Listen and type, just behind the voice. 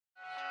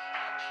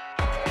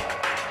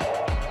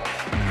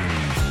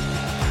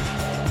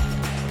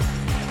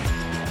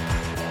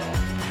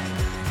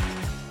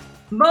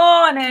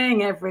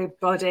Morning,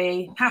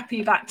 everybody.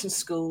 Happy back to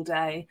school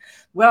day.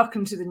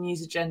 Welcome to the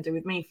news agenda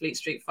with me, Fleet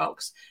Street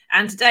Fox.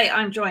 And today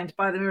I'm joined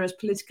by the Mirror's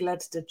political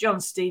editor, John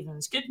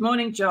Stevens. Good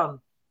morning,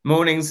 John.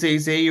 Morning,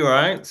 Susie. You all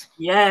right?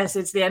 Yes,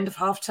 it's the end of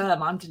half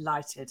term. I'm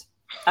delighted.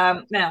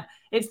 Now,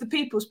 it's the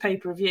People's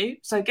Pay-Per-View,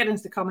 so get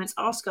into the comments,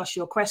 ask us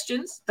your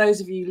questions.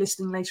 Those of you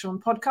listening later on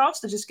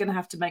podcast are just going to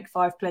have to make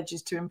 5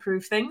 pledges to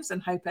improve things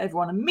and hope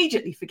everyone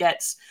immediately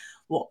forgets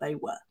what they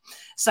were.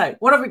 So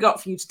what have we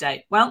got for you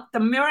today? Well, the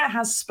Mirror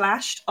has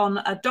splashed on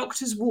a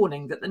doctor's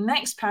warning that the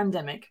next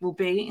pandemic will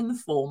be in the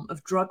form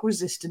of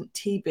drug-resistant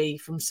TB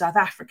from South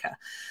Africa,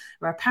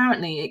 where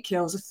apparently it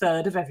kills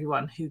 1/3 of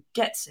everyone who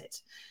gets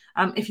it.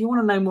 If you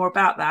want to know more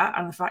about that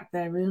and the fact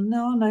there are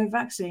no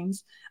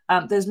vaccines,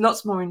 there's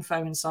lots more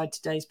info inside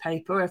today's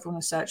paper. Everyone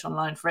will search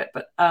online for it.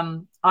 But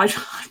I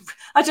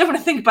don't want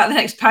to think about the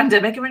next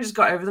pandemic. I just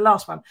got over the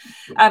last one.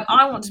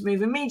 I want to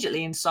move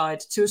immediately inside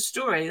to a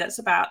story that's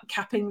about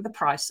capping the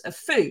price of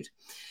food.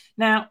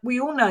 Now, we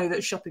all know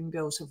that shopping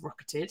bills have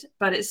rocketed,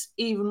 but it's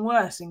even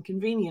worse in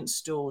convenience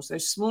stores,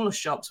 those smaller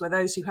shops where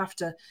those who have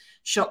to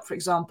shop, for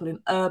example, in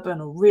urban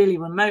or really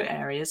remote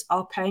areas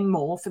are paying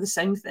more for the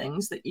same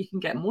things that you can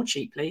get more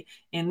cheaply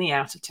in the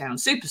out-of-town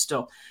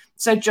superstore.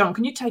 So, John,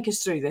 can you take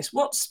us through this?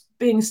 What's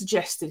being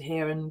suggested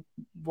here and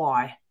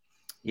why?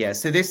 Yeah,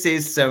 so this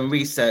is some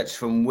research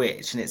from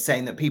Which, and it's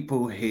saying that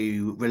people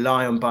who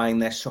rely on buying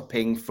their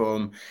shopping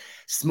from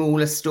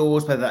smaller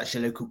stores, whether that's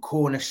your local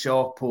corner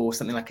shop or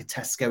something like a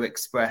Tesco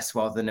Express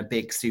rather than a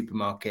big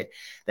supermarket,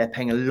 they're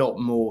paying a lot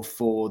more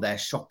for their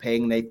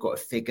shopping. They've got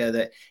a figure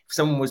that if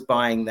someone was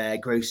buying their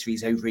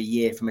groceries over a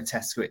year from a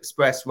Tesco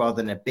Express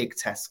rather than a big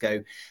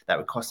Tesco, that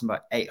would cost them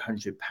about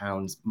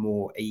 £800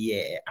 more a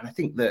year. And I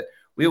think that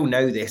we all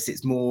know this,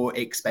 it's more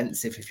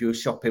expensive if you're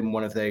shopping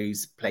one of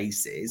those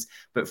places.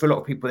 But for a lot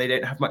of people, they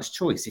don't have much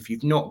choice. If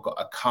you've not got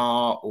a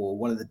car or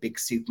one of the big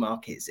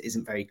supermarkets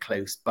isn't very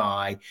close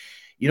by,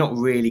 you're not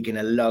really going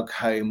to lug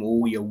home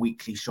all your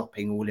weekly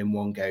shopping all in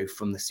one go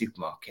from the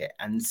supermarket.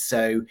 And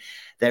so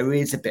there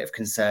is a bit of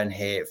concern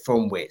here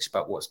from Which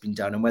about what's been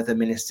done and whether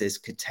ministers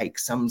could take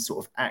some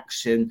sort of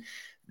action.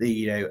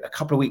 A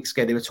couple of weeks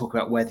ago, they were talking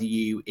about whether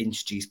you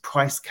introduce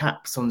price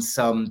caps on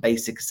some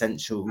basic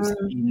essentials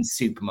in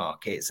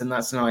supermarkets. And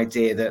that's an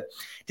idea that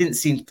didn't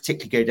seem to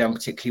particularly go down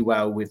particularly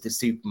well with the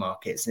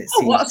supermarkets.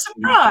 And what a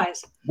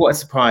surprise. What a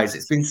surprise.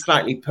 It's been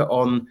slightly put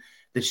on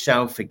the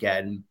shelf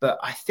again. But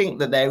I think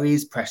that there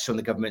is pressure on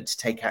the government to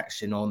take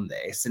action on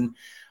this. And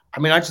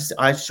I mean,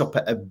 I shop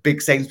at a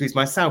big Sainsbury's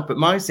myself, but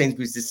my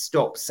Sainsbury's has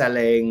stopped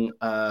selling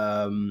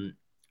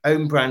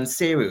own brand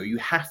cereal. You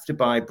have to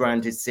buy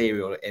branded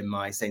cereal in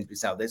my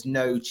Sainsbury's now. There's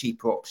no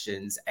cheaper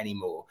options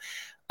anymore.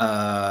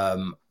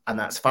 And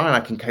that's fine. I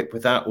can cope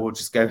with that or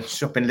just go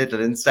shop in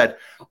Lidl instead.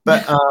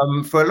 But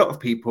for a lot of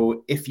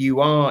people, if you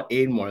are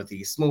in one of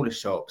these smaller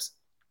shops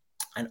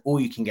and all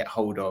you can get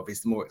hold of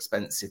is the more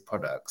expensive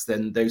products,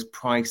 then those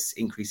price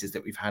increases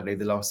that we've had over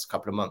the last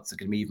couple of months are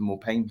going to be even more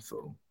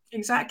painful.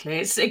 Exactly.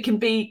 It can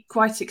be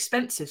quite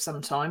expensive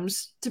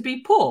sometimes to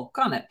be poor,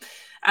 can't it?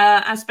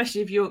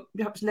 Especially if you're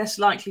perhaps less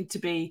likely to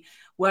be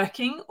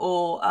working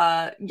or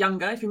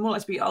younger, if you're more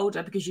likely to be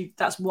older, because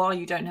that's why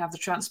you don't have the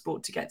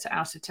transport to get to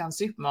out-of-town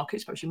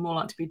supermarkets. Perhaps you're more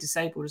likely to be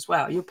disabled as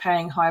well. You're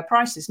paying higher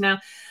prices.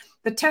 Now,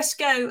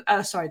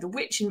 the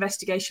Which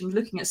investigation was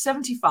looking at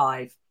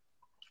 75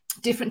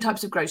 different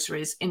types of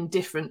groceries in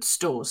different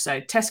stores. So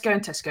Tesco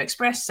and Tesco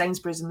Express,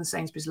 Sainsbury's and the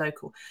Sainsbury's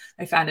Local.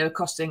 They found they were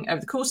costing, over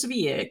the course of a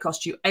year, it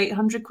cost you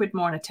 800 quid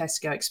more in a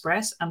Tesco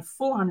Express and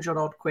 400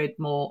 odd quid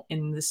more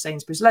in the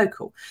Sainsbury's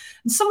Local.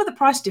 And some of the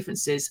price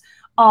differences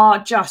are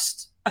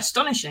just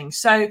astonishing.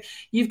 So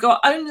you've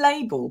got own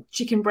label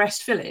chicken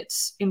breast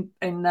fillets in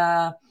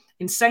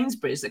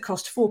Sainsbury's that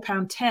cost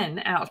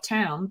 £4.10 out of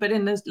town, but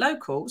in the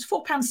local it's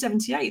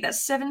 £4.78.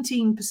 That's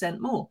 17%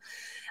 more.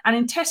 And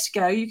in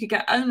Tesco, you could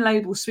get own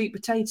label sweet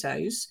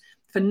potatoes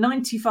for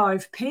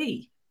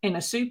 95p in a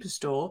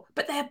superstore,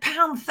 but they're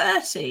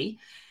 £1.30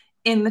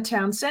 in the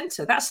town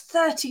centre. That's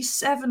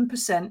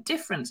 37%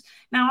 difference.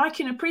 Now, I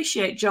can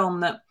appreciate, John,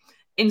 that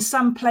in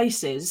some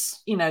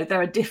places,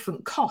 there are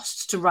different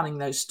costs to running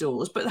those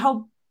stores, but the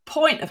whole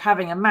point of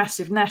having a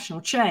massive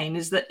national chain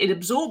is that it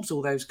absorbs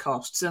all those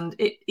costs and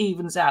it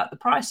evens out the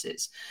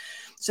prices.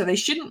 So they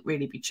shouldn't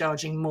really be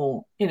charging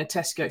more in a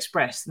Tesco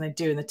Express than they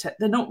do in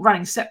they're not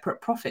running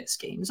separate profit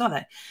schemes, are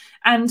they?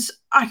 And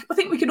I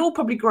think we can all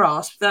probably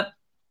grasp that,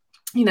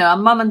 a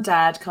mum and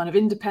dad kind of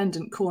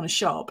independent corner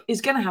shop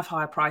is going to have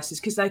higher prices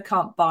because they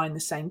can't buy in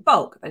the same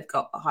bulk. They've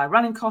got a higher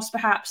running cost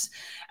perhaps,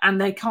 and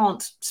they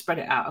can't spread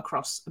it out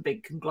across a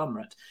big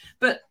conglomerate.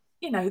 But,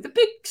 the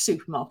big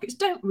supermarkets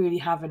don't really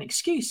have an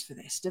excuse for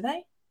this, do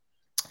they?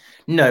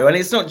 No, and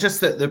it's not just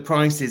that the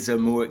prices are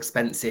more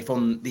expensive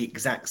on the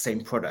exact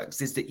same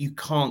products, it's that you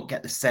can't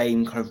get the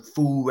same kind of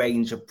full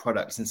range of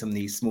products in some of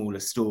these smaller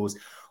stores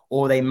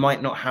or they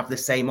might not have the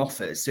same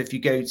offers. So if you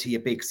go to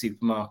your big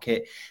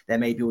supermarket, there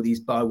may be all these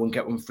buy one,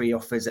 get one free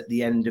offers at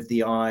the end of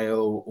the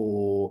aisle,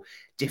 or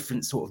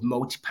different sort of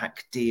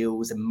multi-pack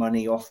deals and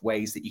money off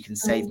ways that you can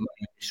save money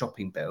on your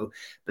shopping bill.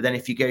 But then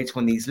if you go to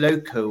one of these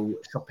local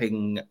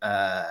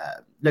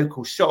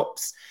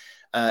shops,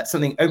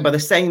 something owned by the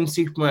same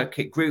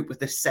supermarket group with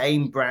the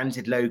same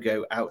branded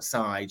logo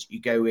outside,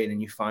 you go in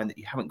and you find that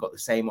you haven't got the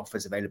same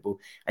offers available,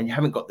 and you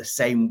haven't got the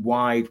same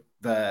wide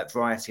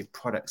variety of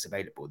products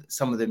available. That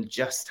some of them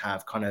just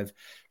have kind of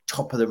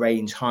top of the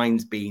range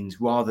Heinz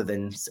beans, rather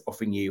than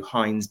offering you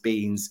Heinz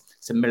beans,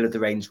 some middle of the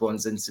range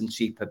ones, and some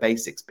cheaper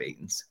basics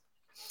beans.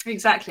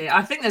 Exactly.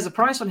 I think there's a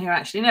price on here,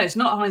 actually. No, it's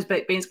not Heinz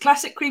baked beans.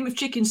 Classic cream of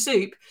chicken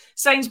soup,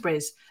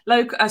 Sainsbury's.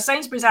 Local,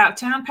 Sainsbury's out of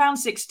town,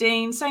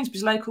 £1.16.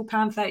 Sainsbury's local,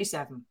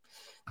 £1.37.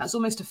 That's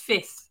almost a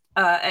fifth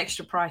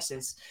extra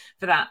prices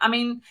for that. I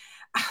mean,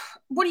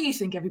 what do you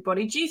think,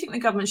 everybody? Do you think the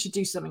government should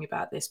do something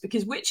about this?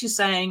 Because Which is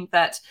saying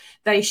that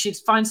they should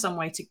find some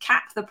way to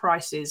cap the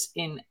prices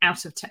in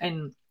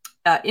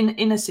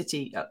inner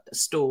city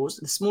stores,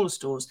 the smaller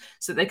stores,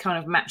 so they kind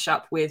of match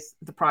up with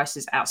the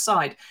prices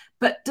outside.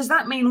 But does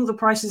that mean all the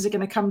prices are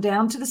going to come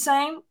down to the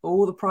same, or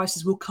all the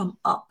prices will come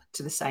up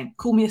to the same?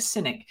 Call me a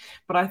cynic,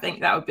 but I think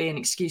that would be an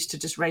excuse to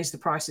just raise the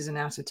prices in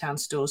out of town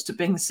stores to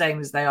being the same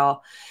as they are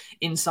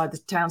inside the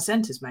town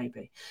centres,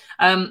 maybe.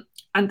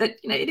 And that,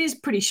 it is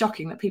pretty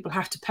shocking that people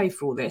have to pay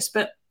for all this.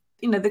 But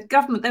the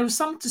government, there was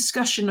some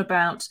discussion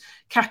about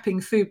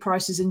capping food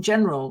prices in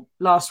general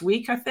last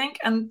week, I think.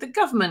 And the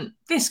government,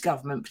 this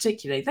government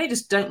particularly, they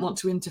just don't want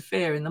to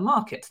interfere in the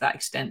market to that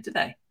extent, do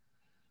they?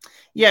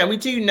 Yeah, we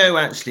do know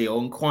actually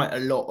on quite a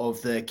lot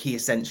of the key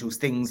essentials,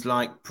 things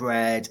like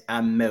bread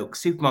and milk,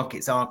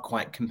 supermarkets are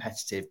quite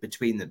competitive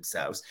between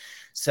themselves.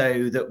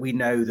 So that we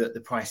know that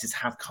the prices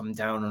have come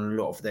down on a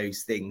lot of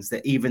those things,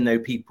 that even though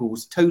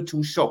people's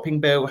total shopping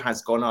bill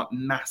has gone up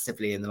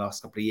massively in the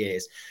last couple of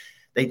years,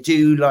 they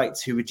do like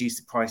to reduce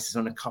the prices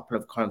on a couple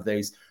of kind of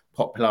those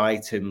popular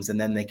items, and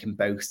then they can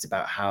boast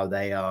about how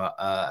they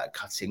are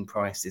cutting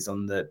prices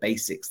on the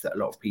basics that a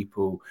lot of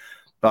people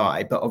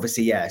buy. But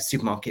obviously, yeah,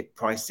 supermarket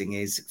pricing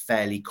is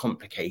fairly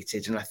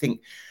complicated. And I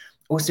think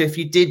also, if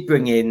you did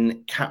bring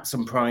in caps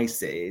on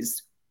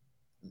prices,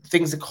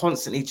 things are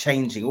constantly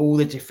changing. All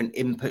the different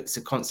inputs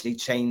are constantly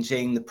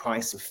changing. The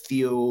price of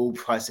fuel,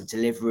 price of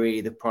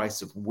delivery, the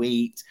price of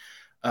wheat.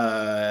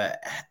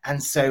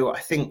 And so I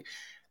think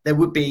there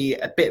would be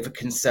a bit of a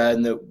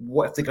concern that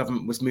what if the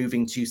government was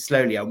moving too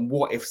slowly, and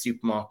what if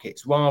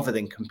supermarkets, rather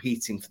than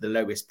competing for the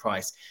lowest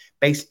price,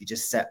 basically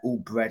just set all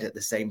bread at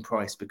the same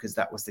price, because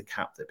that was the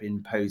cap that had been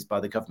imposed by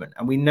the government.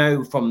 And we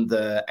know from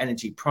the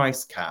energy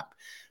price cap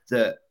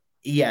that,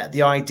 yeah,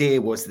 the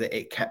idea was that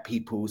it kept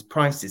people's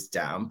prices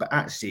down, but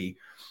actually,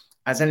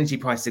 as energy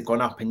prices have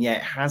gone up, and yet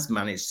it has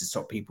managed to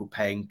stop people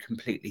paying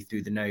completely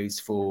through the nose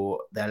for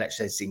their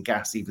electricity and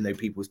gas, even though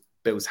people's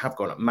bills have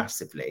gone up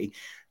massively.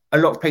 A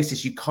lot of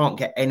places you can't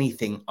get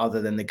anything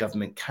other than the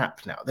government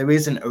cap now. There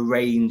isn't a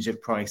range of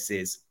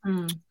prices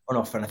on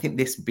offer. And I think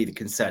this would be the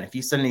concern. If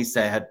you suddenly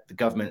had the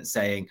government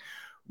saying,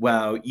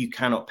 well, you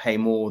cannot pay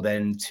more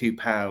than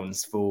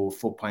 £2 for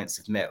 4 pints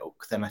of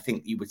milk, then I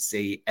think you would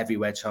see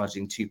everywhere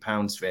charging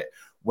 £2 for it,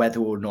 whether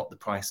or not the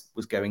price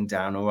was going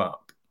down or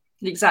up.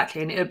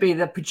 Exactly. And it would be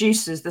the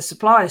producers, the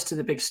suppliers to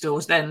the big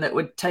stores then that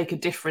would take a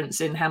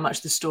difference in how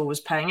much the store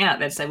was paying out.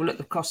 They'd say, well, look,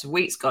 the cost of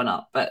wheat's gone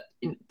up, but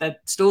the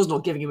store's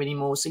not giving you any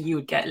more, so you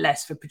would get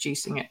less for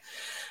producing it,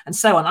 and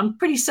so on. I'm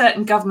pretty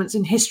certain governments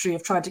in history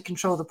have tried to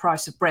control the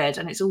price of bread,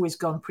 and it's always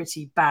gone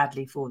pretty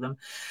badly for them.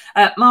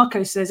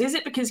 Marco says, is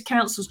it because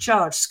councils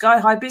charge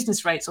sky-high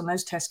business rates on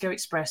those Tesco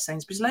Express,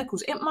 Sainsbury's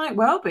locals? It might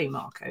well be,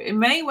 Marco. It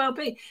may well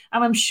be.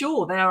 And I'm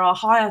sure there are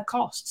higher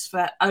costs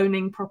for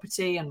owning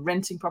property and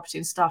renting property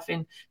and stuff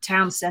in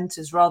town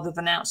centres rather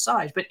than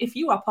outside. But if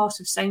you are part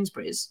of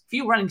Sainsbury's, if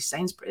you're running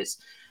Sainsbury's,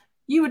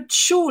 you would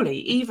surely,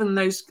 even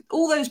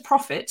all those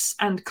profits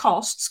and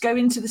costs go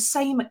into the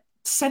same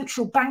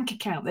central bank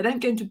account. They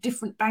don't go into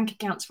different bank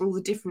accounts for all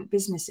the different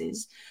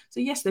businesses.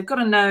 So yes, they've got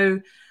to know,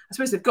 I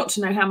suppose they've got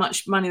to know how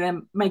much money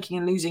they're making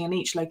and losing in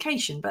each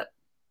location, but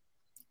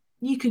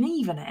you can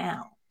even it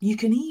out. You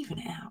can even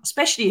it out,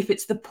 especially if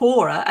it's the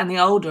poorer and the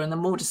older and the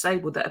more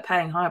disabled that are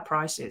paying higher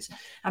prices.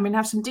 I mean,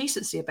 have some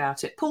decency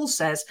about it. Paul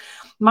says,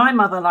 my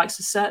mother likes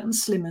a certain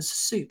Slimmers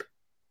soup.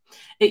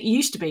 It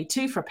used to be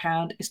 2 for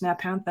 £1. It's now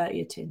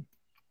 £1.30 a tin.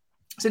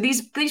 So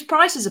these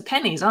prices are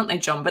pennies, aren't they,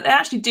 John? But they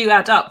actually do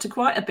add up to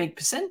quite a big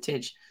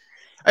percentage.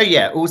 Oh,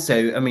 yeah.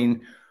 Also, I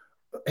mean,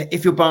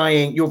 if you're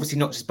obviously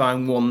not just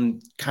buying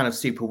one can of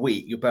soup a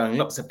week, you're buying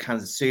lots of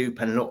cans of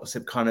soup and lots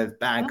of kind of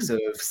bags of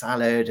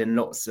salad and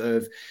lots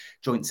of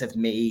joints of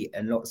meat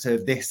and lots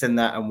of this and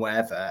that and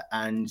whatever.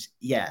 And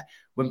yeah,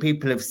 when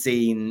people have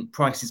seen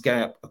prices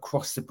going up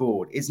across the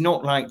board, it's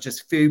not like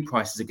just food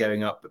prices are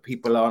going up, but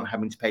people aren't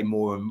having to pay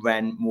more on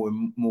rent, more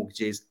on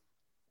mortgages,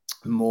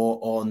 more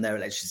on their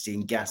electricity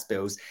and gas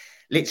bills.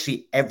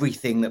 Literally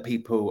everything that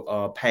people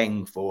are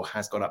paying for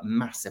has gone up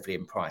massively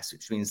in price,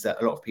 which means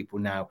that a lot of people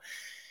now,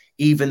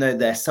 even though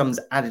their sums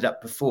added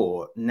up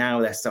before, now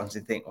they're starting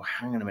to think, oh,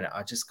 hang on a minute,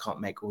 I just can't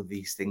make all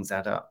these things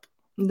add up.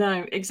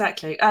 No,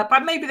 exactly.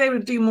 But maybe they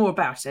would do more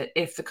about it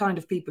if the kind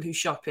of people who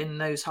shop in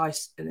those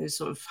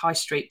sort of high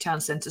street town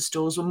centre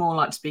stores were more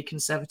likely to be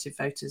Conservative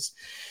voters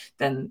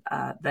than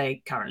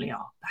they currently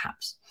are,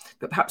 perhaps.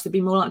 But perhaps they'd be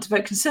more likely to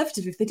vote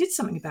Conservative if they did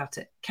something about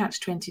it. Catch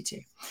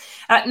 22.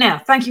 Now,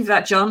 thank you for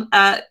that, John.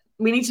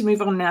 We need to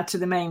move on now to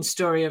the main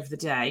story of the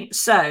day.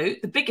 So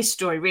the biggest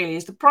story really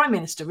is the Prime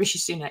Minister, Rishi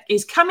Sunak,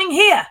 is coming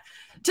here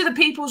to the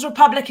People's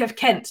Republic of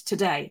Kent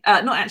today.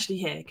 Not actually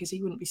here, because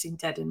he wouldn't be seen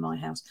dead in my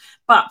house,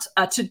 but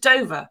to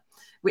Dover,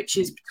 which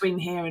is between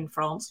here and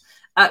France,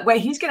 where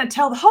he's going to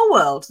tell the whole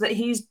world that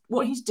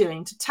what he's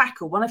doing to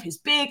tackle one of his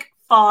big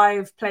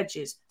 5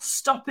 pledges,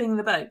 stopping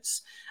the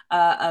boats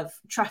of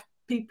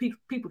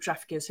people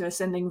traffickers who are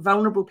sending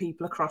vulnerable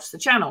people across the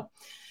channel.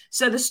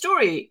 So the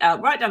story,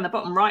 right down the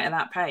bottom right of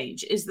that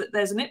page, is that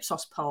there's an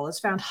Ipsos poll has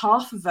found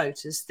half of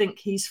voters think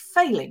he's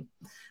failing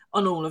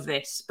on all of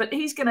this. But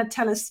he's going to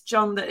tell us,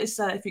 John, that it's,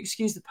 if you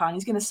excuse the pun,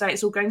 he's going to say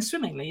it's all going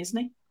swimmingly, isn't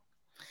he?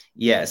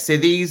 Yeah, so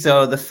these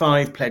are the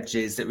 5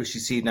 pledges that Rishi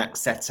Sunak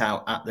set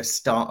out at the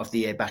start of the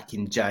year back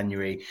in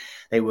January.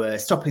 They were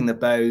stopping the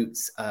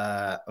boats,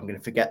 I'm going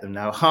to forget them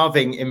now,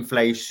 halving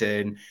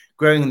inflation,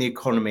 growing the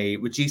economy,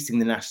 reducing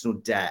the national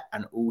debt,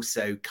 and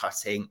also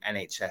cutting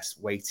NHS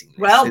waiting lists.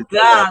 Well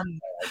done.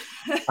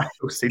 I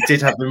also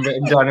did have them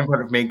written down in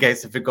front of me in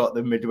case I forgot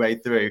them midway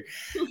through.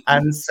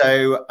 And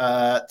so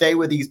they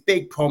were these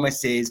big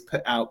promises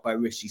put out by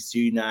Rishi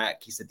Sunak.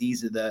 He said,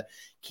 these are the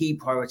key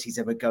priorities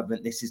of a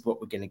government. This is what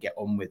we're going to get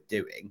on with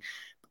doing.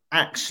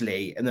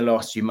 Actually, in the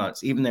last few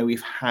months, even though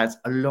we've had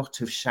a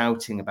lot of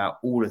shouting about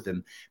all of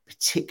them,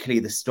 particularly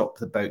the Stop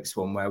the Boats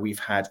one, where we've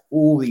had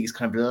all these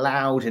kind of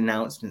loud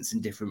announcements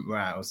and different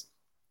rows,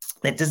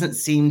 there doesn't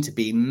seem to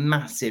be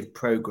massive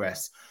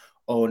progress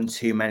on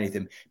too many of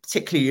them.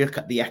 Particularly, you look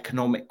at the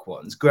economic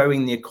ones,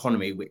 growing the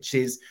economy, which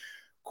is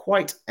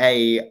quite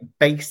a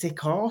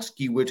basic ask.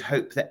 You would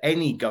hope that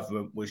any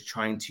government was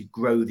trying to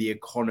grow the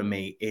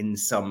economy in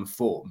some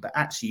form. But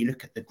actually, you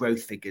look at the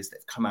growth figures that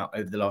have come out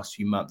over the last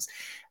few months,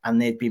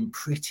 and they've been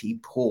pretty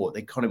poor. The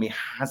economy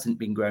hasn't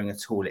been growing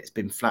at all. It's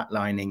been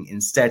flatlining.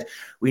 Instead,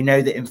 we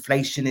know that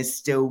inflation is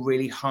still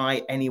really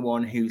high.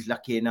 Anyone who's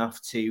lucky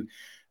enough to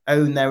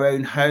own their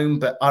own home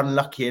but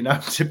unlucky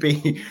enough to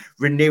be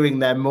renewing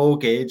their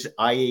mortgage,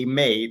 i.e.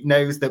 me,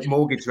 knows that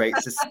mortgage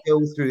rates are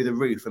still through the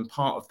roof. And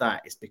part of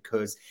that is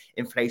because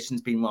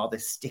inflation's been rather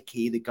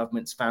sticky. The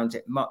government's found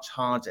it much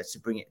harder to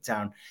bring it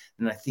down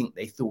than I think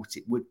they thought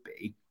it would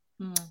be.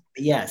 But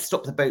yeah,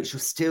 Stop the Boats, you're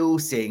still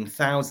seeing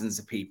thousands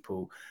of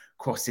people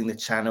crossing the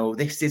channel.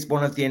 This is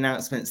one of the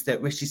announcements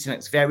that Rishi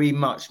Sunak's very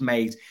much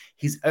made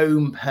his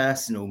own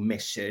personal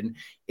mission.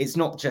 It's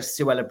not just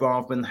Suella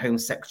Braverman, the Home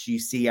Secretary, you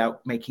see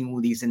out making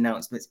all these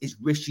announcements. It's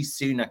Rishi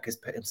Sunak has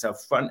put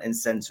himself front and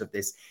centre of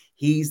this.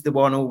 He's the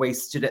one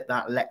always stood at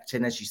that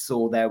lectern, as you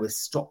saw there, with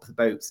Stop the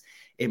Boats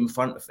in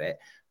front of it.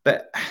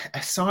 But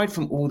aside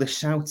from all the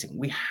shouting,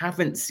 we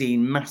haven't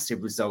seen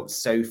massive results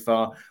so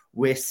far.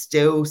 We're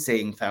still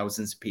seeing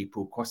thousands of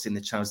people crossing the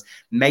channels,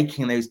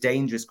 making those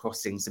dangerous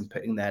crossings and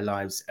putting their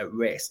lives at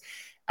risk.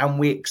 And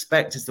we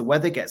expect, as the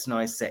weather gets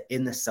nicer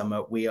in the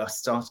summer, we are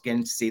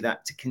starting to see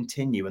that to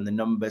continue, and the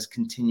numbers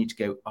continue to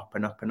go up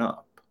and up and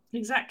up.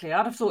 Exactly.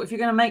 I'd have thought if you're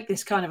going to make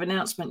this kind of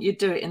announcement, you'd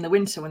do it in the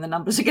winter when the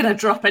numbers are going to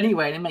drop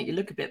anyway and make you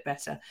look a bit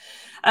better.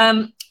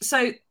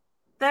 So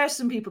there are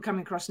some people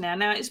coming across now.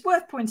 Now, it's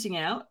worth pointing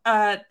out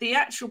the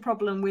actual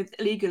problem with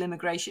illegal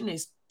immigration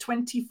is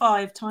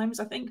 25 times,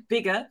 I think,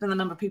 bigger than the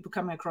number of people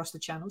coming across the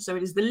channel. So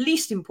it is the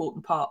least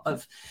important part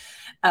of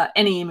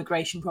any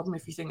immigration problem,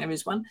 if you think there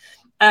is one.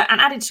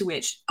 And added to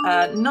which,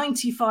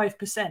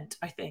 95%,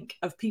 I think,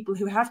 of people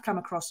who have come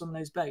across on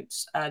those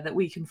boats that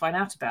we can find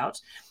out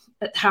about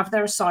have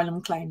their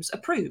asylum claims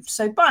approved.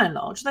 So by and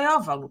large, they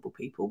are vulnerable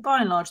people. By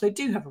and large, they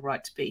do have a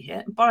right to be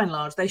here. And by and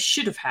large, they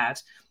should have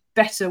had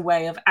better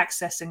way of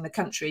accessing the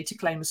country to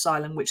claim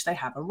asylum, which they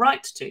have a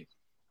right to.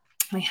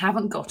 They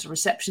haven't got a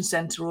reception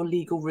centre or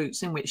legal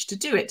routes in which to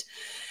do it.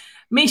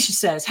 Misha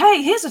says,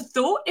 hey, here's a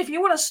thought. If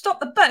you want to stop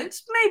the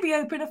boats, maybe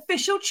open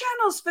official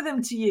channels for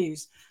them to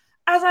use.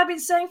 As I've been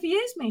saying for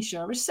years,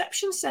 Misha, a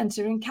reception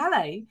centre in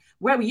Calais,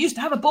 where we used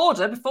to have a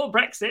border before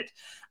Brexit,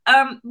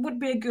 would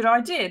be a good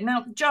idea.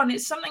 Now, John,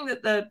 it's something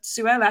that the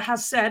Suella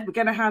has said, we're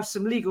going to have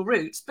some legal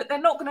routes, but they're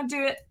not going to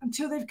do it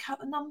until they've cut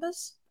the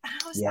numbers.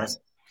 How is that?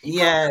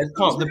 Yeah,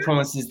 part of the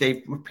promises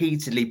they've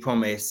repeatedly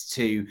promised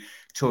to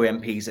Tory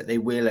MPs that they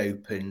will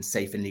open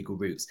safe and legal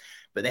routes,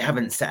 but they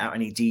haven't set out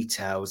any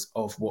details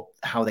of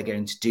how they're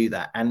going to do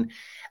that. And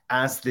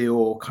as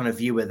your kind of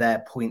viewer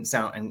there points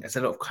out, and as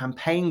a lot of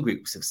campaign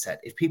groups have said,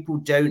 if people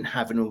don't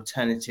have an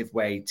alternative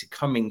way to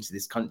coming to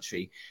this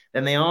country,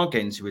 then they are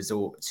going to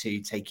resort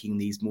to taking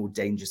these more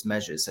dangerous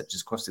measures, such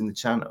as crossing the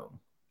channel.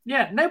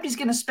 Yeah, nobody's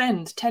going to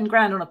spend 10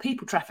 grand on a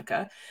people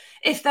trafficker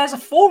if there's a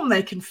form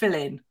they can fill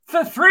in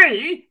for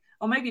free,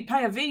 or maybe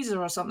pay a visa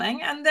or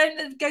something, and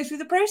then go through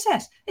the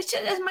process. It's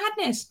just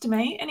madness to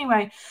me.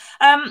 Anyway,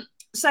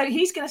 So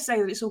he's going to say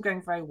that it's all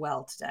going very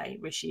well today,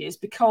 Rishi is,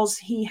 because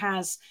he's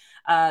going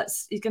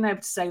to be able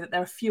to say that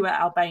there are fewer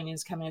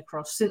Albanians coming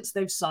across since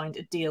they've signed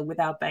a deal with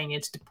Albania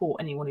to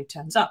deport anyone who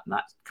turns up. And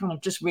that's kind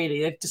of just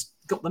really, they've just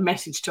got the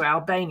message to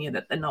Albania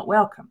that they're not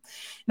welcome.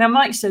 Now,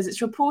 Mike says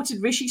it's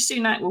reported Rishi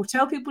Sunak will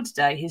tell people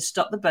today his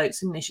Stop the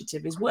Boats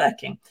initiative is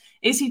working.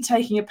 Is he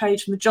taking a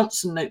page from the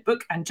Johnson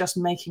notebook and just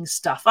making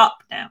stuff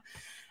up now?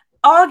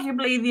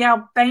 Arguably, the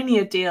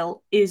Albania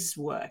deal is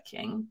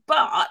working,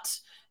 but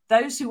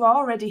those who are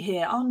already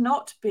here are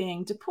not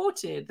being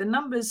deported. The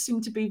numbers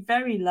seem to be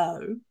very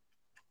low.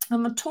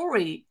 And the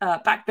Tory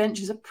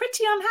backbenchers are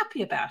pretty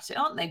unhappy about it,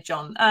 aren't they,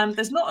 John?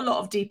 There's not a lot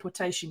of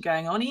deportation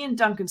going on. Ian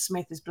Duncan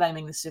Smith is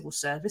blaming the civil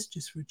service,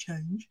 just for a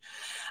change.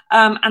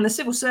 And the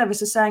civil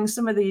service are saying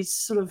some of these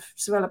sort of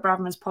Suella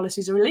Braverman's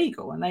policies are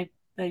illegal, and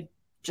they're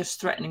just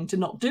threatening to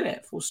not do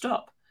it, full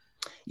stop.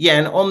 Yeah,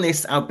 and on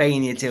this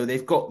Albania deal,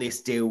 they've got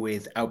this deal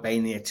with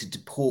Albania to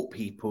deport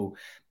people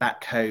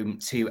back home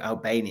to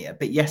Albania.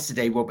 But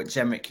yesterday, Robert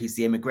Jenrick, who's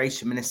the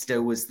immigration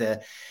minister, was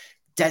the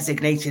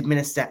designated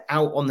minister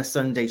out on the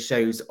Sunday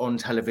shows on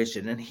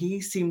television, and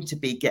he seemed to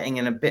be getting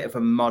in a bit of a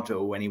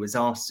muddle when he was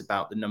asked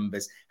about the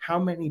numbers. How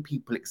many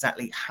people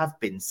exactly have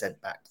been sent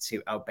back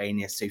to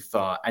Albania so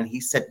far? And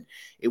he said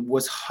it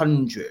was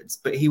hundreds,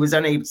 but he was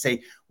unable to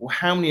say, well,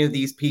 how many of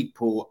these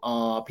people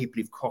are people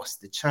who've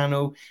crossed the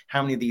channel?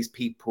 How many of these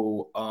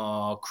people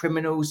are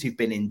criminals who've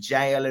been in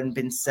jail and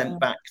been sent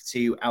back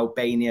to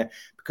Albania?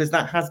 Because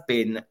that has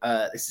been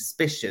the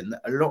suspicion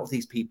that a lot of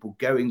these people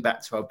going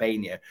back to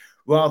Albania,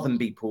 rather than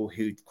people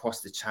who'd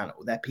crossed the channel,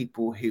 they're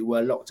people who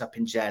were locked up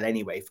in jail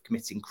anyway for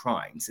committing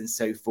crimes. And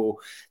so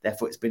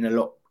therefore, it's been a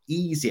lot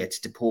easier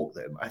to deport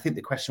them. I think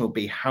the question will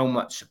be, how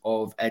much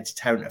of a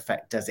deterrent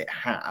effect does it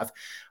have?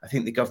 I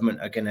think the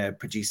government are going to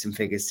produce some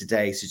figures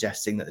today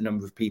suggesting that the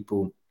number of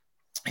people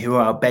who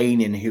are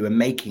Albanian who are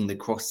making the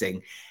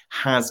crossing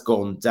has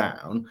gone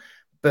down.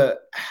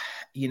 But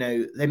you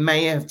know, they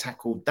may have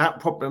tackled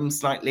that problem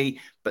slightly,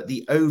 but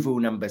the overall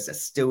numbers are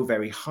still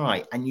very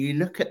high. And you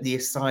look at the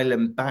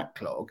asylum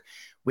backlog,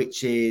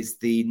 which is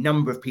the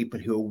number of people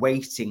who are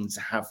waiting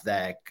to have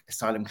their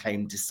asylum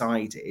claim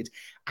decided,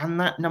 and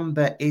that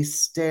number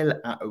is still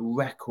at a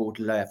record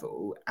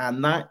level.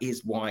 And that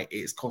is why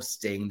it's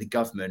costing the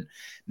government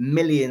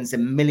millions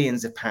and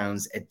millions of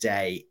pounds a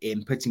day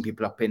in putting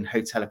people up in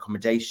hotel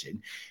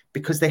accommodation,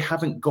 because they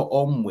haven't got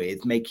on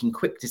with making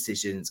quick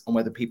decisions on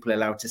whether people are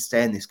allowed to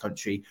stay in this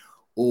country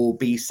or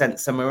be sent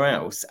somewhere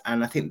else.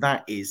 And I think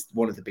that is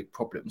one of the big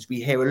problems.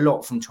 We hear a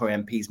lot from Tory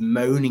MPs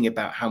moaning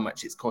about how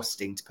much it's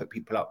costing to put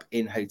people up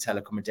in hotel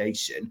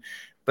accommodation.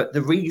 But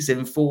the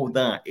reason for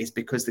that is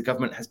because the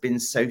government has been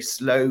so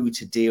slow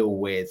to deal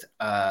with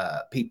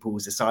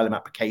people's asylum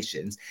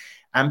applications.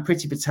 And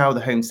Priti Patel,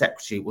 the Home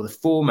Secretary, well, the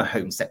former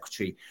Home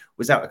Secretary,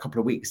 was out a couple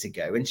of weeks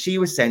ago. And she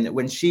was saying that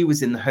when she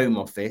was in the Home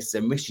Office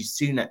and Rishi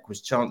Sunak was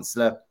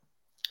Chancellor,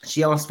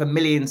 she asked for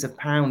millions of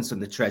pounds from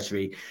the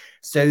Treasury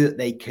so that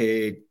they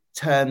could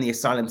turn the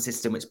asylum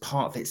system, which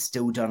part of it's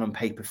still done on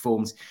paper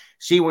forms.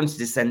 She wanted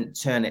to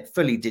turn it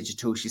fully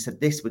digital. She said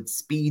this would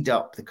speed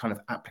up the kind of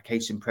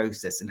application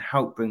process and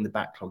help bring the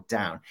backlog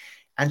down.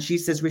 And she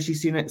says Rishi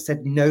Sunak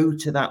said no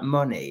to that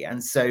money.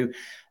 And so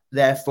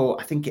therefore,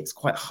 I think it's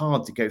quite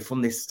hard to go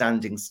from this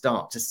standing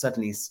start to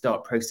suddenly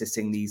start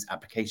processing these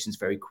applications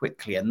very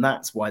quickly. And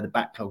that's why the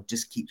backlog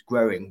just keeps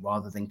growing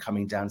rather than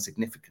coming down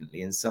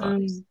significantly in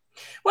size.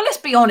 Well, let's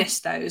be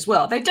honest, though, as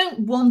well. They don't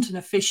want an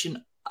efficient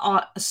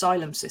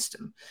asylum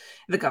system,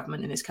 the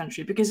government in this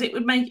country, because it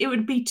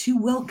would be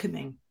too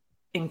welcoming,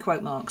 in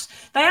quote marks.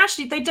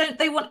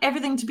 They want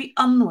everything to be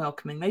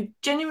unwelcoming. They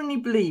genuinely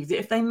believe that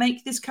if they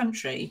make this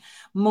country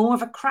more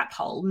of a crap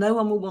hole, no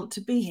one will want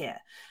to be here.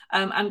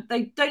 And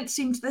they're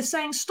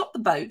saying stop the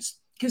boats,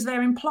 because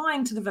they're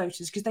implying to the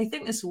voters, because they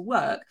think this will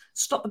work,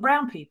 stop the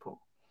brown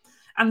people.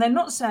 And they're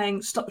not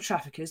saying stop the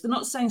traffickers. They're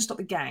not saying stop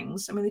the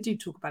gangs. I mean, they do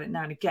talk about it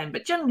now and again.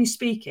 But generally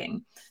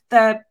speaking,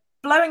 they're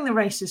blowing the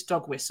racist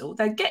dog whistle.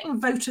 They're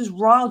getting voters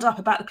riled up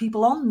about the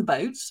people on the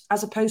boats,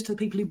 as opposed to the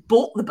people who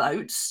bought the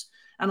boats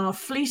and are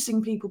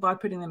fleecing people by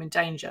putting them in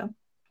danger.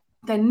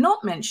 They're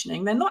not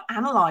mentioning, they're not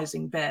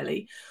analysing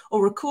barely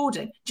or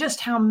recording just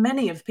how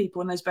many of people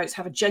in those boats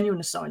have a genuine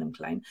asylum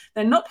claim.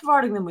 They're not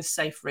providing them with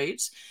safe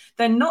routes.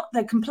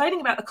 They're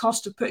complaining about the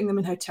cost of putting them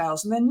in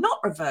hotels, and they're not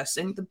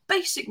reversing the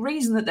basic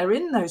reason that they're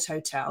in those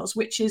hotels,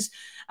 which is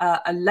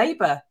a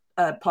Labour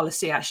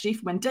policy, actually,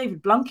 from when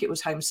David Blunkett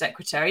was Home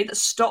Secretary, that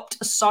stopped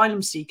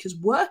asylum seekers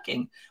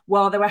working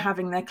while they were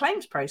having their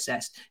claims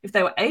processed. If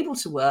they were able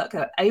to work, they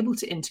were able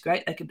to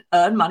integrate, they could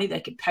earn money, they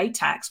could pay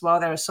tax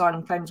while their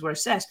asylum claims were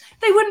assessed,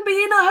 they wouldn't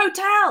be in a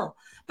hotel.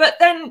 But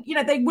then, you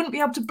know, they wouldn't be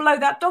able to blow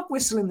that dog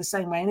whistle in the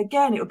same way. And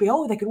again, it would be,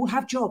 they could all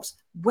have jobs,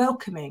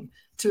 welcoming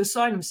to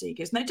asylum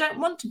seekers. And they don't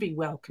want to be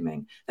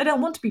welcoming. They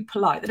don't want to be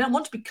polite. They don't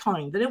want to be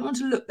kind. They don't want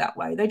to look that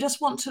way. They just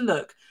want to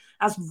look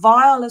as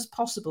vile as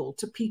possible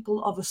to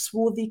people of a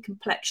swarthy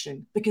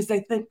complexion, because they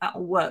think that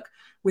will work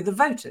with the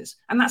voters.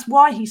 And that's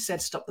why he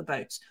said stop the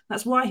boats.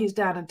 That's why he's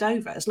down in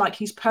Dover. It's like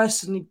he's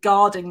personally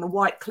guarding the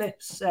White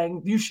Cliffs,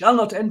 saying, you shall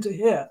not enter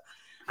here.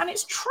 And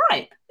it's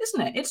tripe,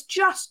 isn't it? It's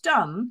just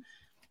done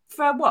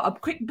for what, a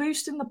quick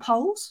boost in the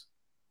polls?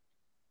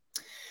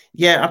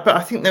 Yeah, but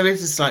I think there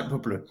is a slight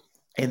problem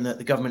in that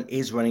the government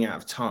is running out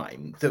of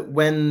time. That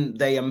when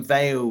they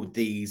unveiled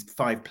these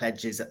 5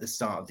 pledges at the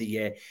start of the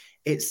year,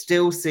 it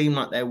still seemed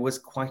like there was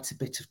quite a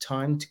bit of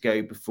time to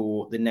go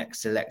before the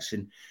next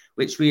election,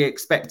 which we are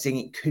expecting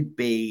it could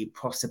be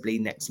possibly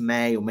next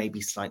May or maybe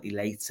slightly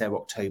later,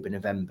 October,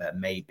 November,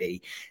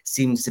 maybe.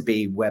 Seems to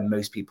be where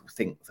most people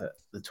think that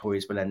the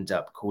Tories will end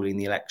up calling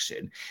the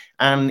election.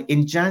 And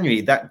in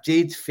January, that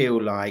did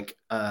feel like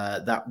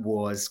that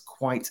was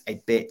quite a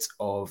bit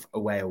of a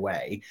way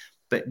away.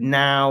 But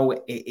now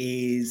it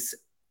is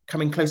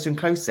coming closer and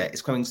closer.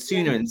 It's coming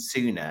sooner and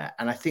sooner.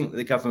 And I think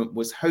the government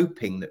was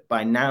hoping that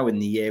by now in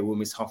the year, when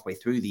we're halfway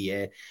through the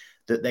year,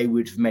 that they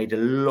would have made a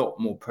lot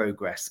more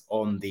progress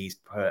on these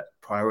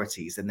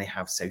priorities than they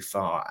have so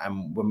far.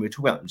 And when we were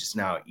talking about them just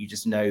now, you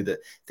just know that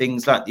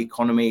things like the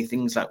economy,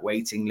 things like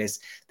waiting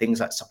lists, things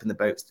like stopping the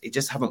boats, it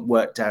just haven't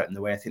worked out in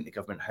the way I think the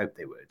government hoped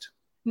they would.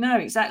 No,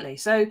 exactly.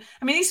 So,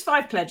 I mean, these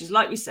 5 pledges,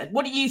 like we said,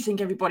 what do you think,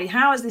 everybody?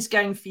 How is this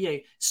going for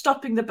you?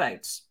 Stopping the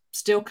boats,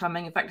 still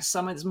coming. In fact, this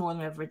summer there's more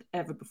than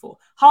ever before.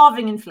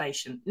 Halving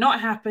inflation, not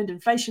happened.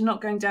 Inflation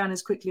not going down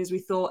as quickly as we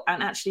thought.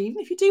 And actually,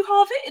 even if you do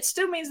halve it, it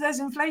still means there's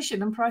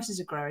inflation and prices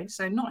are growing.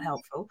 So not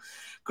helpful.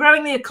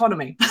 Growing the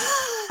economy.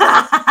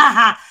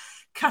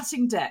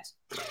 Cutting debt.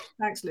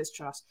 Thanks, Liz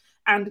Truss.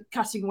 And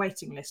cutting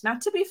waiting lists. Now,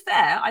 to be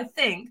fair, I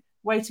think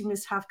waiting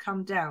lists have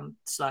come down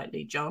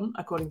slightly, John,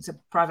 according to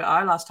Private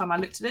Eye last time I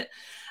looked at it.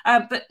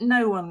 But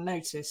no one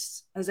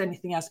noticed as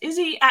anything else.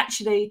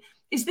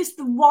 Is this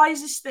the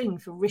wisest thing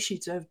for Rishi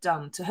to have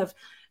done, to have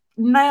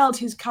nailed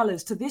his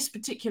colours to this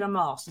particular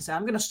mast and say,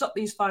 I'm going to stop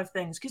these 5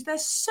 things? Because they're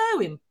so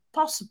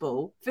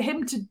impossible for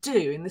him to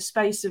do in the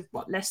space of,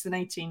 less than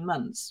 18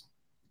 months.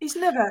 He's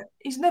never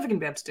going to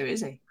be able to do it,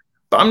 is he?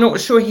 But I'm not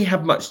sure he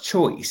had much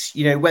choice,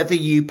 whether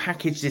you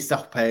package this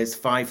up as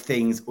 5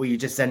 things or you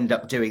just end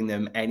up doing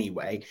them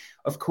anyway.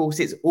 Of course,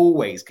 it's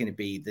always going to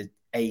be the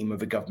aim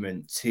of a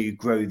government to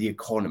grow the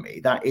economy.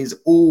 That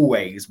is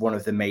always one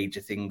of the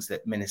major things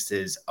that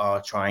ministers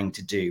are trying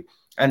to do.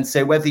 And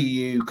so whether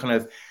you kind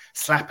of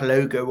slap a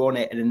logo on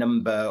it and a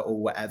number or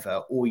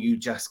whatever, or you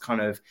just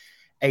kind of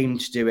aim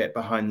to do it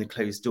behind the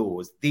closed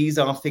doors, these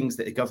are things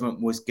that the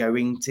government was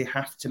going to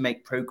have to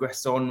make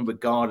progress on,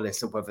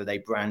 regardless of whether they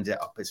brand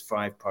it up as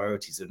 5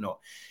 priorities or not.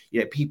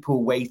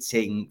 People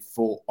waiting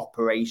for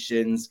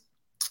operations.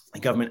 The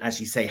government, as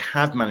you say,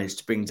 have managed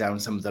to bring down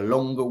some of the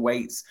longer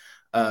waits,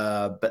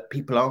 but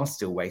people are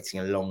still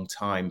waiting a long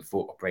time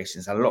for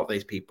operations. A lot of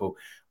those people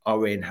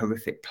are in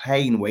horrific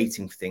pain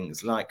waiting for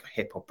things like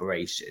hip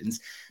operations.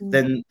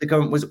 Then the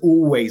government was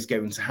always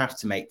going to have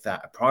to make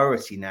that a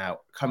priority now,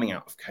 coming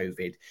out of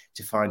COVID,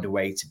 to find a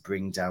way to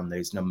bring down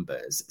those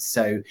numbers.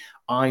 So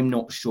I'm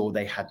not sure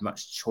they had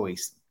much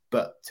choice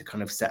but to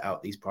kind of set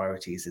out these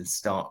priorities and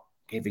start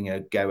giving a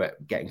go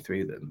at getting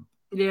through them.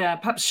 Yeah,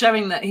 perhaps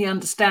showing that he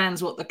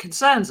understands what the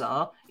concerns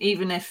are,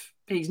 even if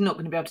he's not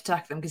going to be able to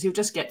tackle them, because he'll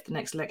just get to the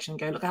next election and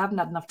go, look, I haven't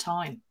had enough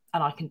time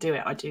and I can do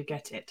it. I do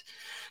get it.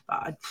 But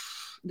I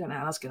don't know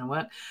how that's going to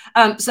work.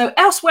 So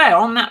elsewhere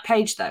on that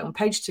page, though, on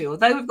page 2,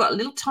 although we've got a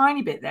little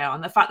tiny bit there on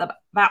the fact that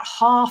about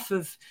half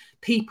of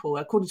people,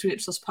 according to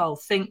Ipsos poll,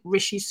 think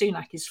Rishi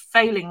Sunak is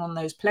failing on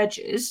those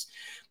pledges.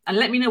 And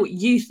let me know what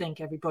you think,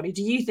 everybody.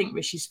 Do you think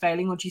Rishi's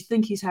failing, or do you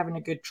think he's having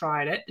a good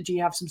try at it? Do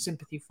you have some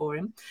sympathy for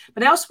him?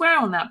 But elsewhere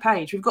on that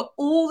page, we've got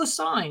all the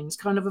signs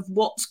kind of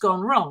what's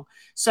gone wrong.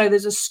 So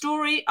there's a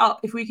story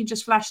up, if we can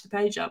just flash the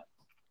page up.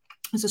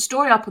 There's a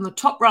story up on the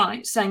top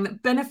right saying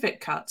that benefit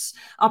cuts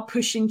are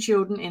pushing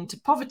children into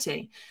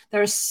poverty.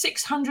 There are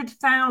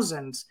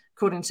 600,000,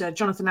 according to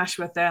Jonathan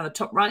Ashworth there on the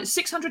top right,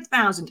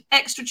 600,000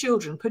 extra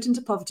children put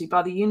into poverty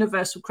by the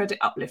universal credit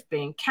uplift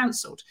being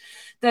cancelled.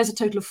 There's a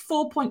total of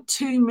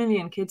 4.2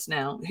 million kids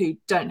now who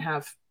don't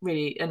have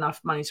really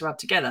enough money to add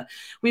together.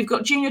 We've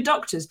got junior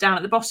doctors down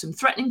at the bottom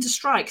threatening to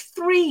strike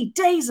 3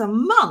 days a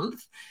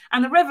month.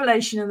 And the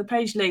revelation in the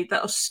page lead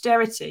that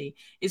austerity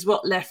is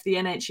what left the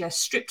NHS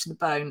stripped to the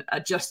bone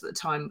just at the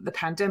time the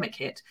pandemic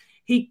hit.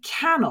 He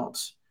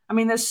cannot. I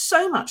mean, there's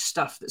so much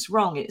stuff that's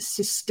wrong. It's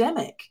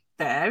systemic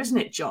there, isn't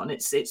it, John?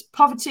 It's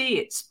poverty,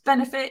 it's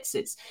benefits,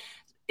 it's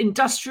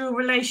industrial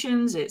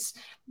relations, it's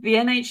the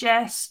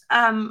NHS,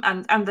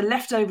 and the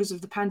leftovers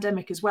of the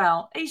pandemic as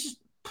well. He's just,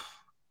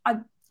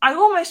 I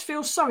almost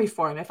feel sorry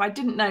for him if I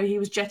didn't know he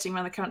was jetting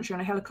around the country on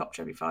a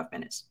helicopter every 5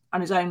 minutes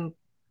on his own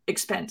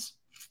expense.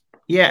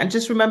 Yeah, and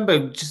just remember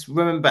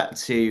back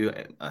to,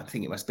 I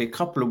think it must be a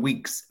couple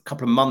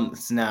of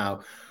months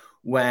now,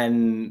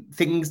 when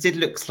things did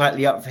look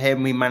slightly up for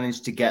him. We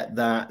managed to get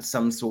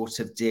some sort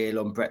of deal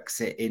on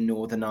Brexit in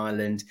Northern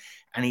Ireland.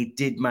 and he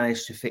did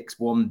manage to fix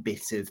one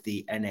bit of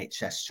the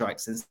NHS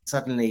strikes. And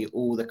suddenly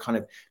all the kind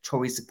of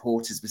Tory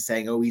supporters were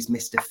saying, oh, he's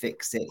Mr.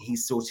 Fix-It,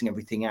 he's sorting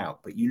everything out.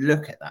 But you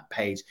look at that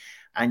page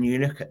and you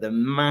look at the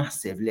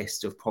massive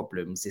list of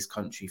problems this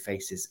country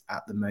faces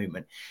at the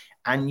moment,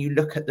 and you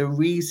look at the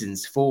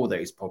reasons for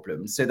those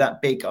problems. So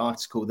that big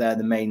article there,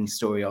 the main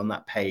story on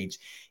that page,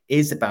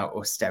 is about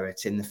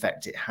austerity and the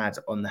effect it had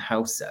on the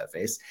health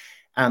service.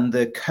 And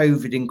the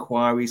COVID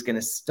inquiry is going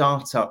to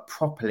start up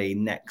properly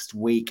next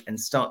week and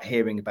start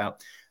hearing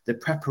about the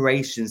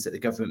preparations that the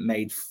government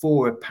made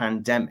for a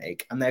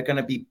pandemic. And there are going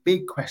to be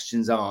big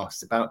questions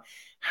asked about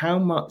how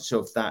much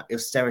of that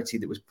austerity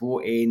that was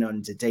brought in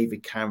under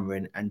David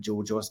Cameron and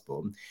George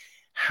Osborne,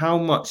 how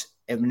much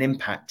of an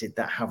impact did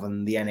that have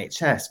on the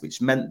NHS,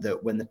 which meant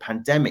that when the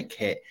pandemic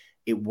hit,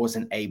 it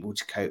wasn't able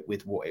to cope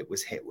with what it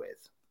was hit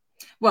with.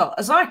 Well,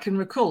 as I can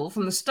recall,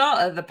 from the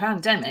start of the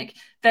pandemic,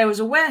 there was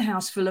a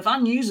warehouse full of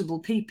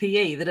unusable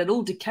PPE that had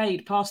all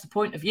decayed past the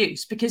point of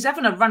use because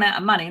everyone had run out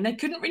of money and they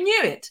couldn't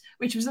renew it,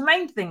 which was the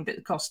main thing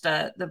that caused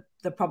the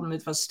problem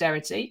with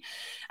austerity.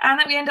 And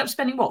then we end up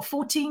spending,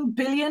 14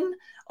 billion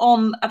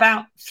on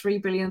about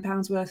 £3 billion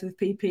worth of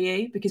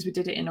PPE because we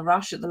did it in a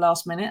rush at the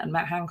last minute and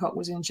Matt Hancock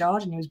was in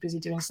charge and he was busy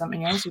doing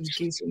something else. He was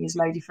goosing his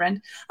lady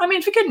friend. I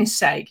mean, for goodness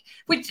sake,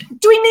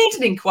 do we need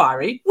an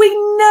inquiry? We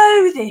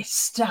know this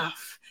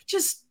stuff.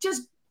 Just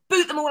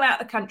boot them all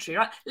out of the country,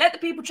 right? Let the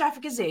people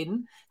traffickers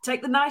in,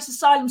 take the nice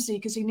asylum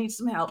seekers who need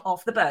some help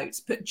off the boats,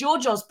 put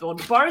George Osborne,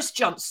 Boris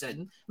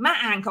Johnson,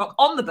 Matt Hancock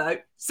on the boat,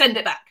 send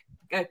it back.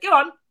 Go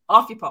on,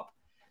 off you pop.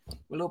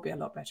 We'll all be a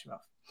lot better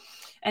off.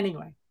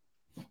 Anyway,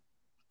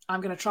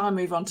 I'm going to try and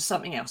move on to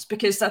something else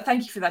because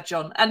thank you for that,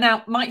 John. And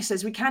now Mike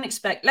says we can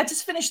expect, let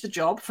us finish the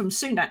job from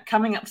Sunak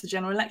coming up to the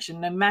general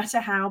election, no matter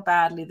how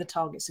badly the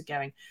targets are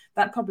going.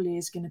 That probably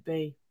is going to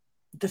be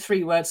the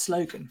 3-word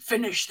slogan,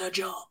 finish the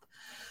job.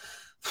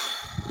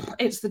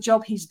 It's the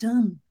job he's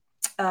done.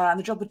 And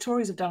the job the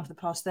Tories have done for the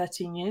past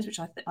 13 years, which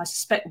I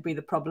suspect will be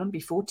the problem,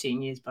 be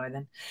 14 years by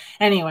then.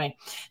 Anyway,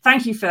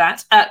 thank you for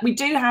that. We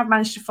do have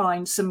managed to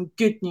find some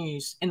good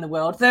news in the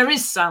world. There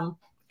is some.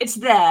 It's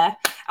there.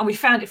 And we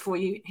found it for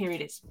you. Here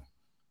it is.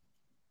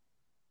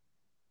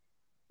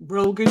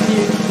 Real good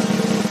news.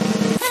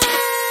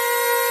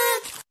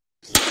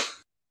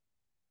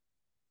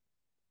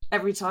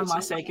 Every time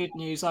I say good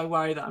news, I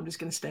worry that I'm just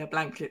going to stare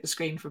blankly at the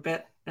screen for a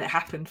bit. And it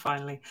happened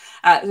finally.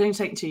 It's only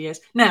taken 2 years.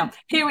 Now,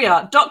 here we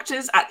are.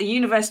 Doctors at the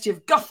University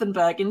of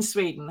Gothenburg in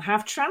Sweden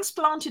have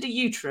transplanted a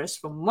uterus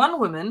from one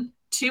woman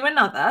to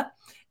another.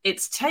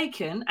 It's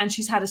taken, and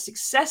she's had a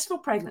successful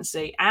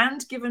pregnancy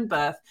and given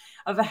birth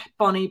of a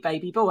bonny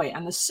baby boy.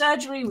 And the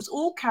surgery was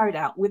all carried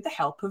out with the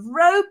help of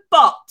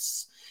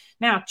robots.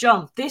 Now,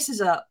 John, this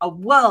is a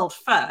world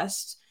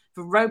first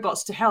for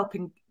robots to help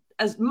in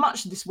as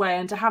much this way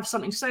and to have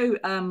something so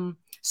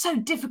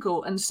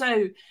difficult and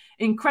so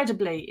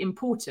incredibly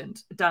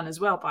important done as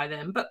well by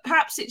them. But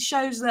perhaps it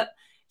shows that,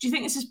 do you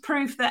think this is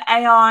proof that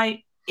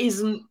AI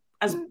isn't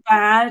as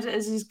bad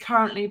as is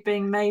currently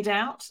being made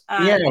out?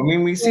 Yeah, I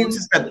mean, we seem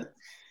to spend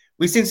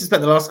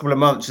the last couple of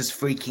months just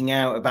freaking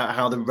out about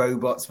how the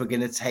robots were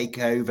going to take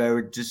over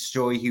and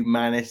destroy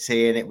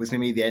humanity and it was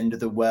going to be the end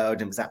of the world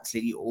and it was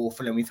absolutely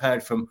awful. And we've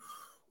heard from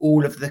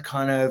all of the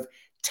kind of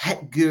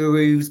tech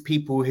gurus,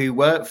 people who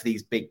work for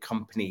these big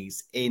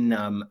companies in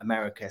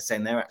America,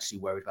 saying they're actually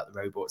worried about the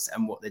robots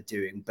and what they're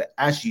doing. But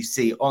as you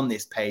see on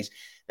this page,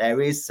 there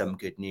is some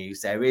good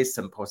news. There is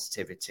some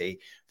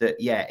positivity that,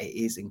 yeah, it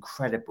is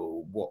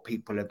incredible what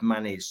people have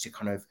managed to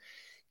kind of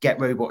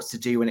get robots to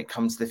do when it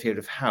comes to the field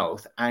of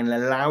health and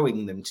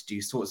allowing them to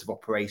do sorts of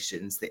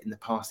operations that in the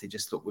past they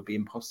just thought would be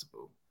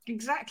impossible.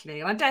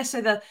 Exactly. And I dare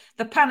say the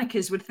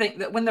panickers would think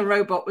that when the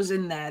robot was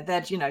in there,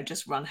 they'd,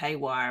 just run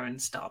haywire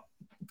and start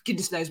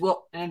goodness knows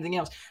what and everything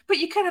else. But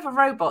you can have a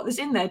robot that's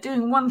in there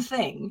doing one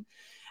thing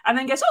and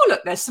then goes, oh,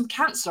 look, there's some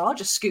cancer. I'll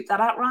just scoop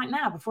that out right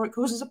now before it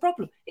causes a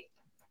problem.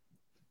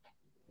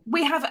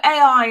 We have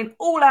AI in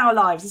all our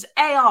lives. There's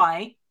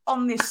AI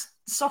on this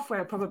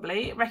software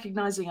probably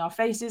recognizing our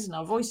faces and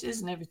our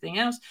voices and everything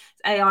else.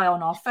 There's AI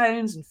on our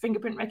phones and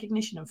fingerprint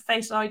recognition and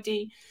face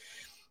ID.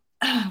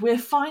 We're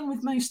fine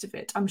with most of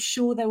it. I'm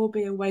sure there will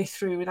be a way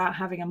through without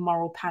having a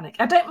moral panic.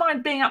 I don't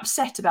mind being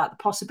upset about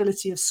the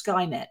possibility of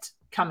Skynet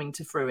coming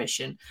to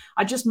fruition.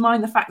 I just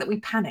mind the fact that we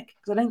panic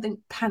because I don't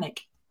think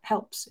panic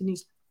helps in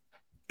these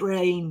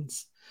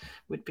brains.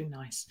 Would be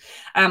nice.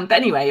 But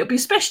anyway, it'll be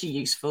especially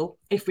useful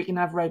if we can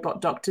have robot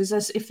doctors,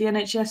 as if the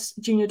NHS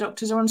junior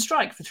doctors are on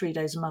strike for 3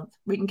 days a month.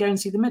 We can go and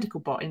see the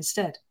medical bot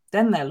instead.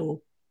 Then they'll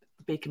all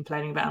be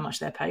complaining about how much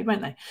they're paid,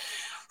 won't they?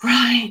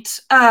 Right.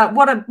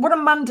 What a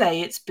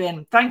Monday it's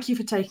been. Thank you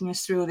for taking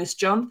us through all this,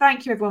 John.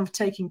 Thank you, everyone, for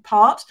taking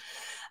part.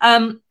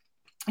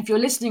 If you're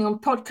listening on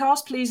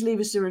podcast, please leave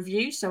us a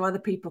review so other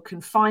people can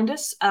find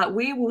us.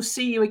 We will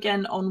see you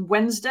again on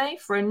Wednesday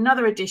for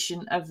another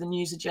edition of the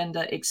News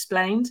Agenda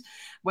Explained,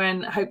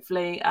 when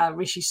hopefully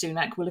Rishi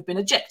Sunak will have been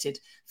ejected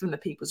from the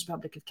People's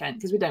Republic of Kent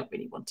because we don't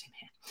really want him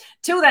here.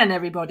 Till then,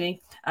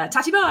 everybody,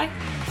 tatty bye.